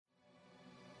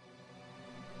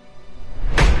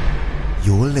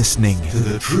You're listening to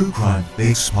the True Crime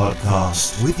Fix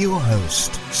podcast with your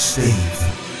host, Steve.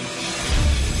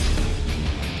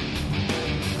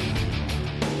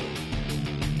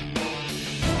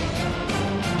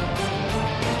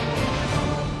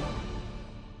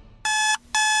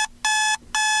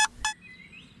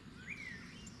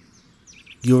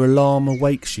 Your alarm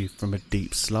awakes you from a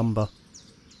deep slumber.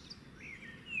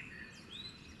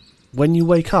 When you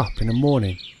wake up in the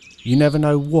morning, you never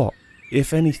know what,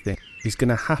 if anything, is going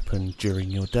to happen during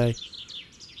your day.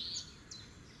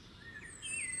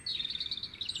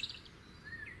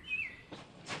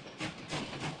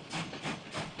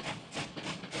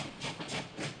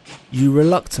 You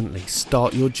reluctantly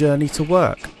start your journey to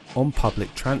work on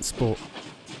public transport.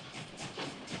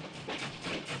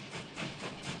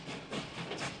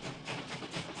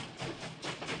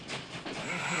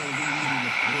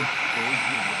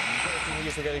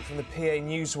 We're getting from the PA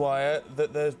Newswire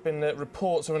that there's been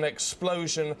reports of an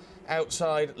explosion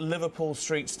outside Liverpool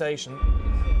Street Station.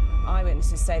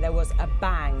 Eyewitnesses say there was a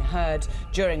bang heard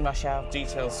during rush hour.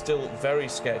 Details still very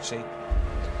sketchy.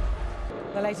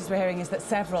 The latest we're hearing is that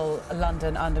several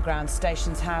London Underground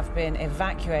stations have been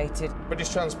evacuated. British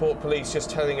Transport Police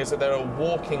just telling us that there are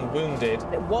walking wounded.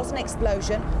 It was an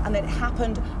explosion and it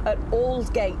happened at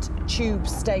Aldgate Tube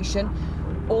Station.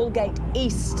 Aldgate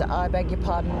East, I beg your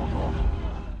pardon.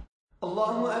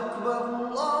 Allahu Akbar,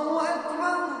 Allahu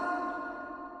Akbar.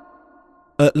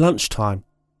 At lunchtime,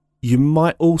 you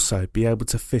might also be able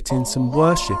to fit in some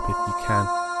worship if you can.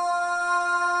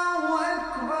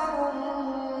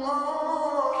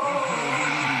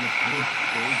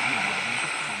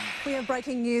 We have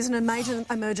breaking news and a major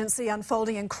emergency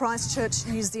unfolding in Christchurch,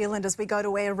 New Zealand as we go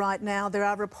to air right now. There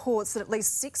are reports that at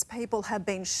least 6 people have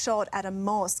been shot at a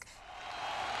mosque.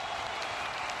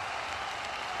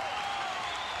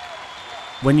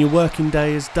 When your working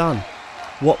day is done,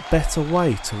 what better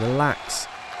way to relax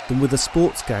than with a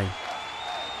sports game,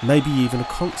 maybe even a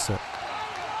concert?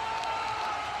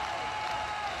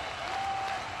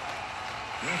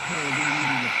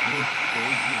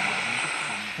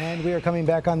 And we are coming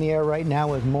back on the air right now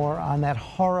with more on that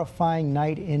horrifying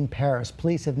night in Paris.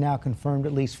 Police have now confirmed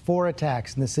at least 4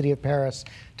 attacks in the city of Paris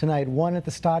tonight. One at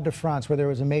the Stade de France, where there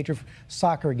was a major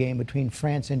soccer game between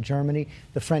France and Germany.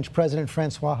 The French President,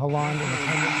 Francois Hollande, in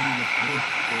attendance.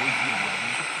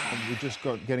 We're just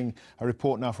getting a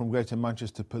report now from Greater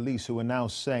Manchester Police, who are now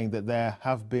saying that there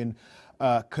have been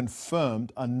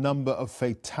confirmed a number of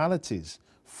fatalities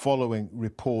following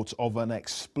reports of an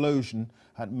explosion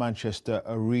at Manchester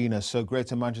Arena. So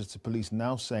Greater Manchester Police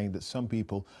now saying that some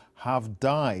people have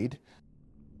died.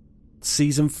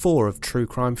 Season 4 of True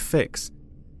Crime Fix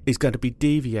is going to be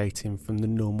deviating from the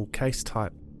normal case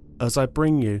type as I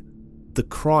bring you the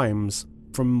crimes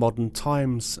from modern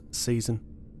times season.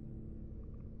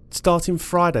 Starting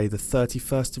Friday the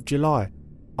 31st of July,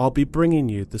 I'll be bringing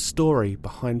you the story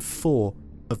behind 4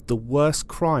 of the worst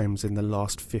crimes in the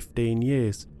last 15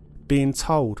 years, being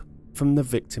told from the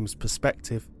victim's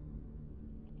perspective.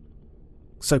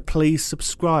 So please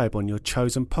subscribe on your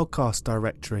chosen podcast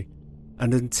directory,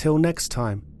 and until next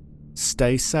time,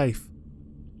 stay safe,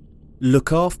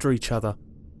 look after each other,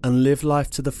 and live life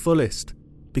to the fullest,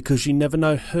 because you never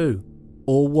know who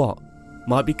or what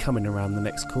might be coming around the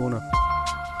next corner.